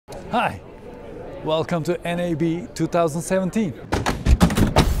Hi, welcome to NAB 2017.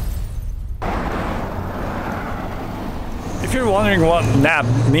 If you're wondering what NAB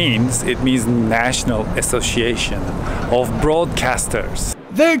means, it means National Association of Broadcasters.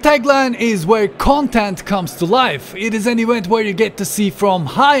 Their tagline is where content comes to life. It is an event where you get to see from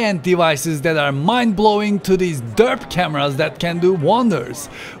high-end devices that are mind-blowing to these derp cameras that can do wonders.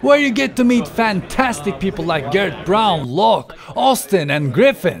 Where you get to meet fantastic people like Garrett Brown, Locke, Austin and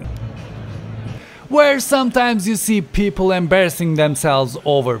Griffin. Where sometimes you see people embarrassing themselves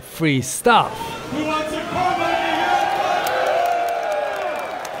over free stuff.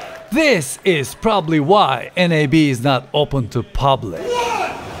 This is probably why NAB is not open to public. 1,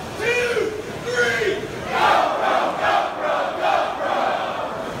 2, 3, go, go, go, go, go,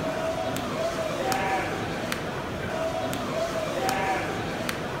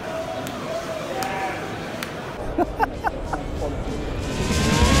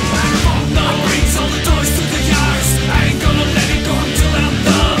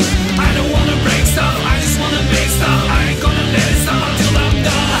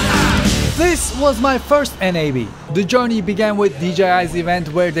 This was my first NAB. The journey began with DJI's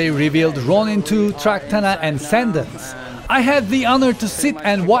event where they revealed Ronin 2, Tractana and Sendance. I had the honor to sit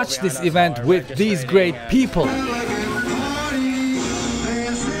and watch this event with these great people.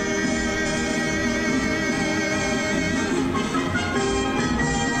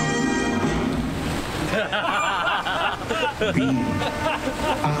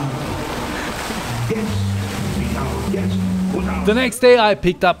 The next day I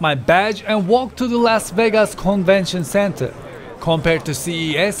picked up my badge and walked to the Las Vegas Convention Center. Compared to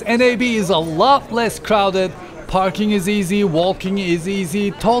CES, NAB is a lot less crowded, parking is easy, walking is easy,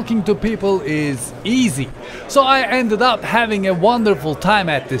 talking to people is easy. So I ended up having a wonderful time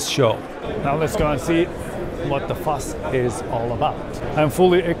at this show. Now let's go and see what the fuss is all about. I'm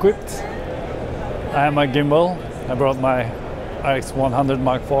fully equipped. I have my gimbal. I brought my RX100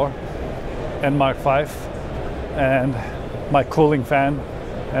 Mark IV and Mark V and my cooling fan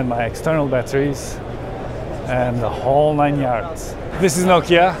and my external batteries and the whole 9 yards. This is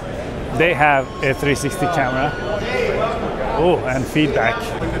Nokia. They have a 360 camera. Oh, and feedback.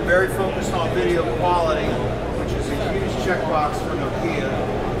 We've been very focused on video quality, which is a huge checkbox for Nokia.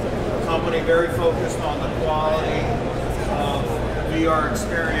 The company very focused on the quality of VR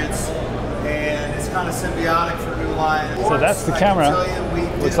experience, and it's kind of symbiotic for New Line. So that's the camera.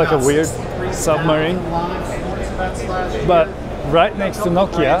 Looks like a weird submarine. But right next to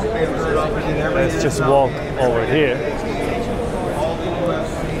Nokia, let's just walk over here.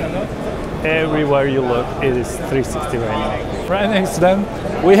 Everywhere you look, it is 360 right now. Right next to them,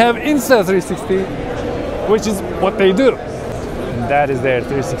 we have Insta360, which is what they do. And that is their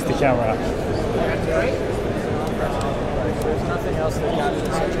 360 camera.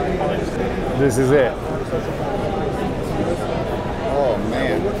 This is it. Oh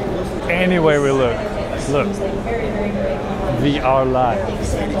man. Anywhere we look. Look, VR live.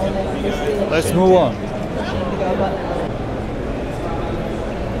 Let's move on.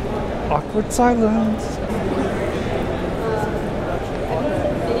 Awkward silence.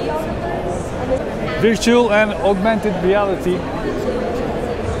 Virtual and augmented reality.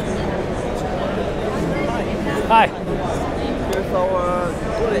 Hi.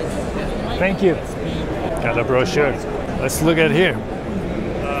 Thank you. Got a brochure. Let's look at here.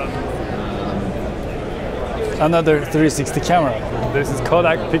 Another 360 camera. This is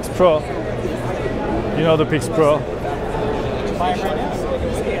Kodak Pix Pro. You know the Pix Pro.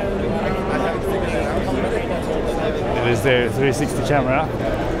 It is their 360 camera.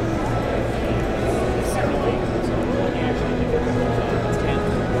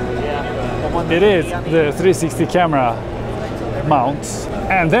 It is the 360 camera mounts.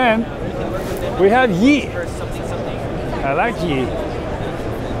 And then we have Yi. I like Yi.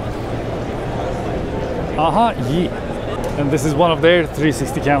 Yi. And this is one of their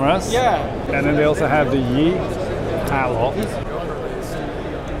 360 cameras. Yeah. And then they also have the Yi Halo.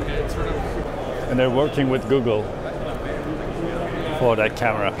 And they're working with Google for that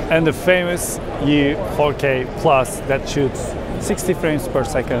camera. And the famous Yi 4K Plus that shoots 60 frames per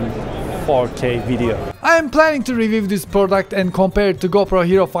second 4K video. I am planning to review this product and compare it to GoPro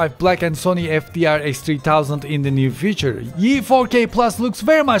Hero 5 Black and Sony FDR X3000 in the near future. Yi 4K Plus looks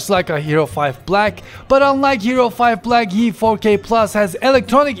very much like a Hero 5 Black, but unlike Hero 5 Black, Yi 4K Plus has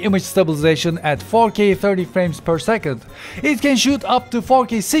electronic image stabilization at 4K 30 frames per second. It can shoot up to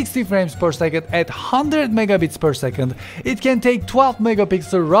 4K 60 frames per second at 100 megabits per second. It can take 12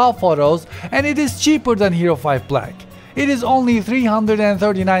 megapixel RAW photos, and it is cheaper than Hero 5 Black. It is only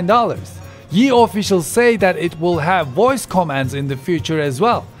 $339. Yi officials say that it will have voice commands in the future as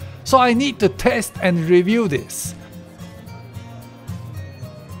well. so I need to test and review this.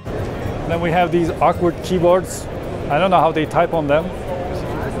 Then we have these awkward keyboards. I don't know how they type on them.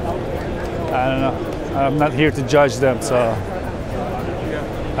 I don't know. I'm not here to judge them, so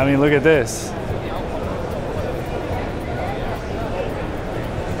I mean, look at this.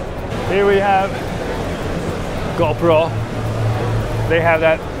 Here we have GoPro. They have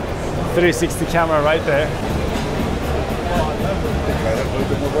that 360 camera right there.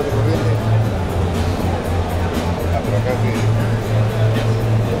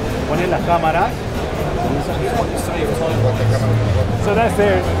 So that's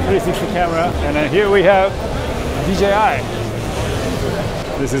their 360 camera, and then here we have DJI.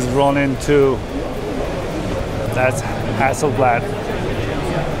 This is Ronin 2. That's Hasselblad.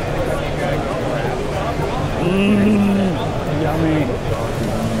 Yummy.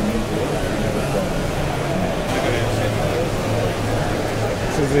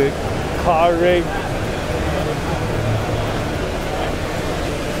 This is a car rig.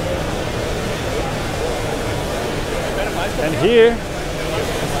 And here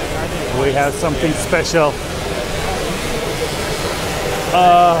we have something special.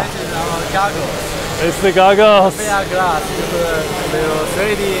 Goggles. It's the goggles. VR glass will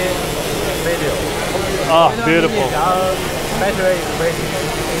 3D video. Oh, beautiful. Battery is waiting.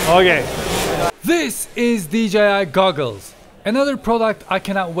 Okay. This is DJI goggles. Another product I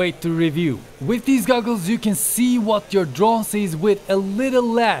cannot wait to review. With these goggles, you can see what your drone sees with a little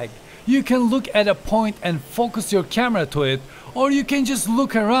lag. You can look at a point and focus your camera to it, or you can just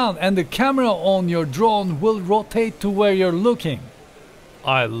look around and the camera on your drone will rotate to where you're looking.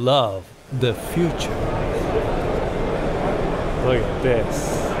 I love the future. Look at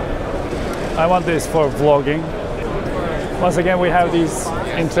this. I want this for vlogging. Once again, we have these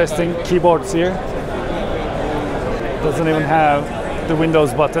interesting keyboards here. Doesn't even have the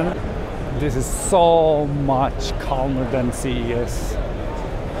Windows button. This is so much calmer than CES.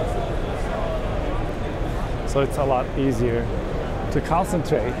 So it's a lot easier to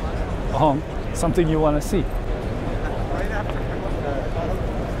concentrate on something you want to see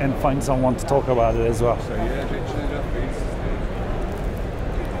and find someone to talk about it as well.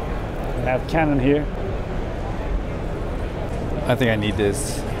 I have Canon here. I think I need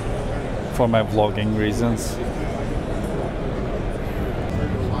this for my vlogging reasons.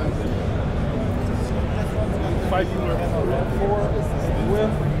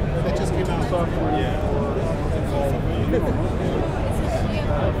 That just came out software. Yeah.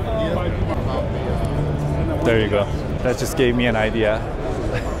 There you go. That just gave me an idea.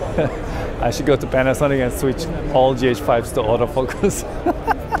 I should go to Panasonic and switch all GH5s to autofocus.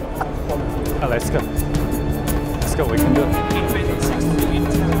 Let's go. Let's go, we can do it.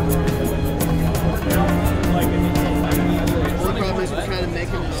 The problem is we're trying to make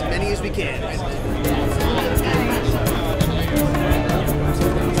them as many as we can.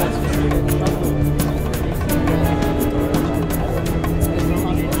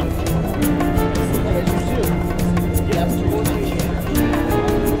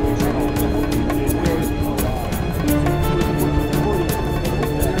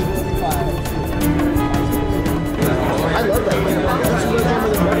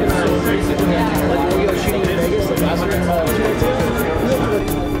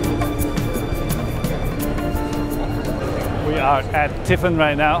 We are at Tiffin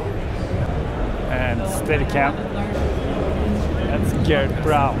right now, and Steadicam. That's Garrett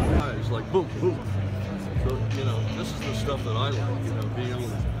Brown. It's like boom, boom. So, you know, this is the stuff that I like, you know, being able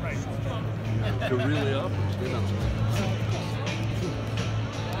to really up, you know.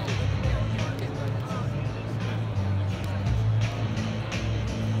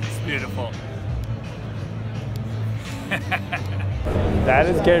 It's beautiful. That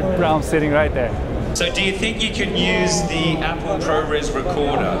is Garrett Brown sitting right there. So do you think you can use the Apple ProRes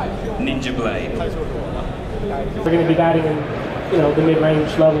recorder, Ninja Blade? We're going to be batting in, the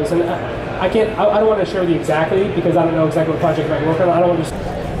mid-range levels, and I don't want to share with you exactly because I don't know exactly what project I'm working on. I don't want to.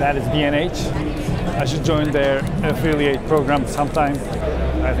 That is B&H. I should join their affiliate program sometime.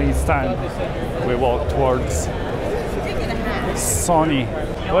 I think it's time we walk towards Sony.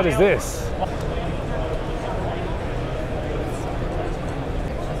 What is this?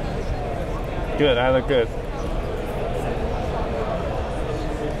 Good, I look good.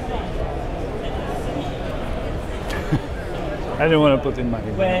 I didn't want to put in my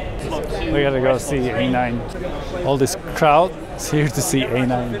video. We gotta go see A9. All this crowd is here to see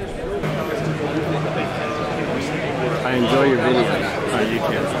A9. I enjoy your video on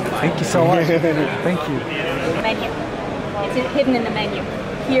YouTube. Thank you so much. Thank you. Menu. It's hidden in the menu.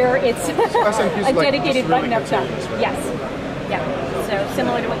 Here it's a dedicated button up top. Yes. Yeah. so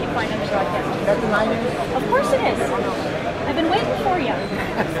similar to what you find on the broadcast. That's the 9-inch? Of course it is. I've been waiting for you.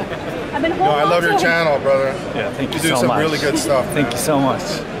 I've been holding I love your channel, brother. Yeah, thank you so much. You do some really good stuff. Thank you so much.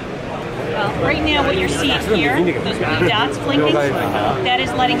 Well, right now what you're seeing here, those blue dots blinking, that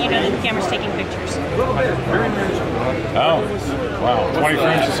is letting you know that the camera's taking pictures. Oh, wow. 20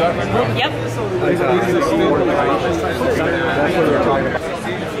 frames a second. Yep.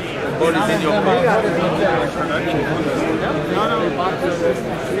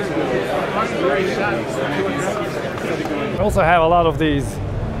 We also have a lot of these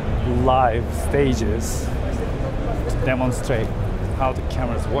live stages to demonstrate how the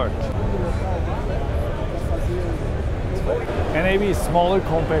cameras work. NAB is smaller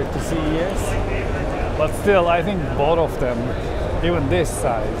compared to CES, but still I think both of them, even this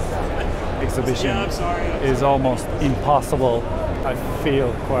size exhibition, is almost impossible. I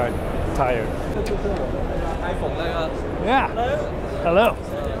feel quite tired. Yeah. Hello.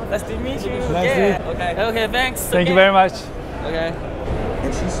 Nice to meet you. Nice to meet you. Okay. Okay, thanks. Thank you very much. Okay.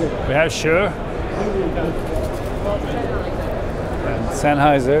 We have Shure and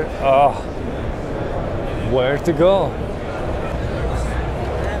Sennheiser. Oh, where to go?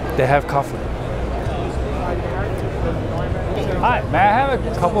 They have coffee. Hi, may I have a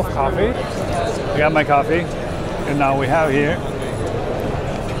cup of coffee? I got my coffee, and now we have here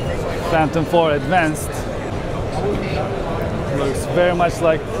Phantom 4 Advanced. Looks very much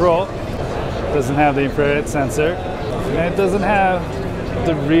like Pro. Doesn't have the infrared sensor, and it doesn't have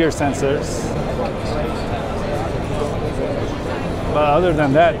the rear sensors. But other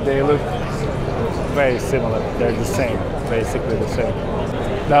than that, they look very similar. They're the same, basically the same.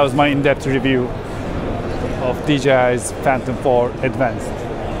 That was my in-depth review of DJI's Phantom 4 Advanced.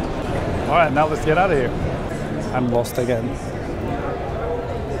 All right, now let's get out of here. I'm lost again.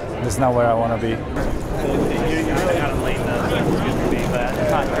 This is not where I want to be. You're really out of lane though. It's good to be, but it's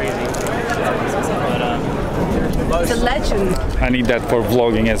not crazy. But, it's a legend. I need that for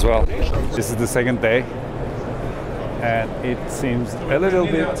vlogging as well. This is the second day, and it seems a little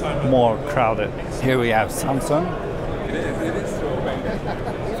bit more crowded. Here we have Samsung.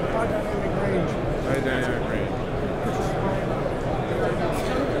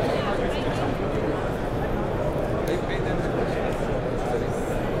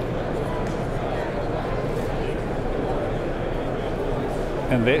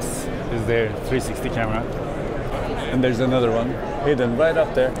 And this is their 360 camera. And there's another one hidden right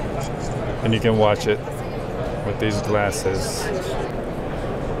up there. And you can watch it with these glasses.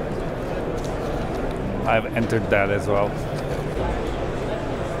 I've entered that as well.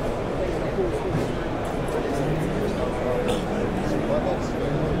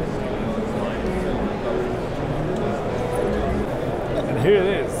 And here it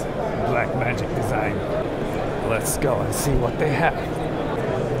is, Black Magic design. Let's go and see what they have.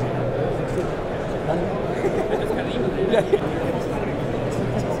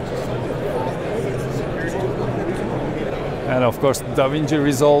 And of course, DaVinci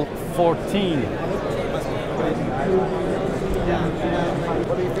Resolve 14.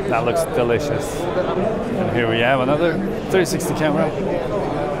 That looks delicious. And here we have another 360 camera.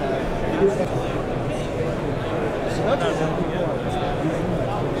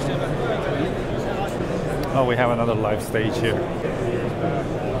 Oh, we have another live stage here.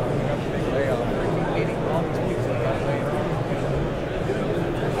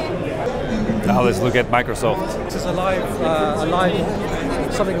 Now let's look at Microsoft. This is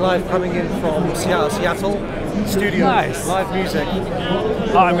something live coming in from Seattle studio. Nice. Live music.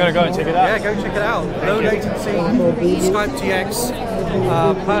 Oh, I'm gonna go and check it out. Yeah, go check it out. Low latency, Skype TX,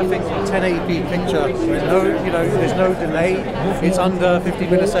 perfect 1080p picture. There's no delay. It's under 50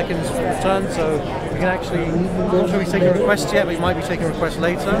 milliseconds return, so we can actually. I'm not sure we're taking requests yet, but we might be taking requests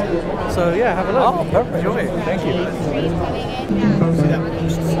later. So yeah, have a look. Oh, perfect. Enjoy it. Thank you.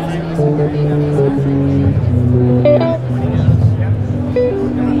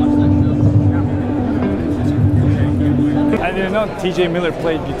 I didn't know TJ Miller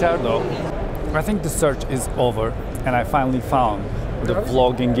played guitar though. I think the search is over and I finally found the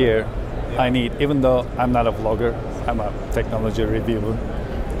vlogging gear I need, even though I'm not a vlogger, I'm a technology reviewer.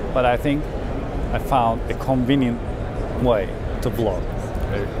 But I think I found a convenient way to vlog.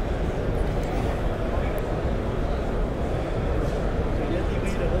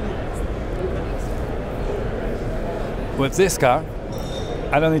 With this car,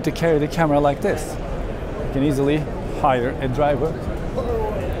 I don't need to carry the camera like this. I can easily hire a driver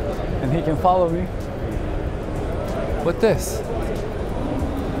and he can follow me with this.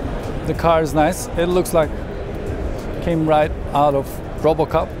 The car is nice. It looks like it came right out of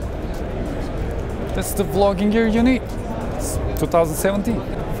RoboCop. That's the vlogging gear you need. It's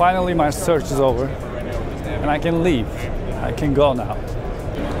 2017. Finally my search is over and I can leave. I can go now.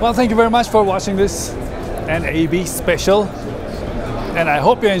 Well, thank you very much for watching this NAB special and I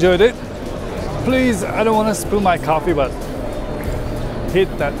hope you enjoyed it. Please, I don't want to spill my coffee, but hit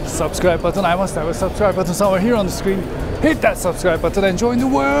that subscribe button. I must have a subscribe button somewhere here on the screen. Hit that subscribe button and join the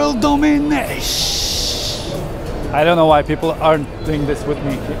world domination. I don't know why people aren't doing this with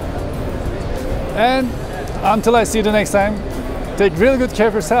me. And until I see you the next time, take really good care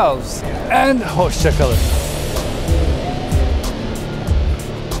of yourselves and hoşça kalın.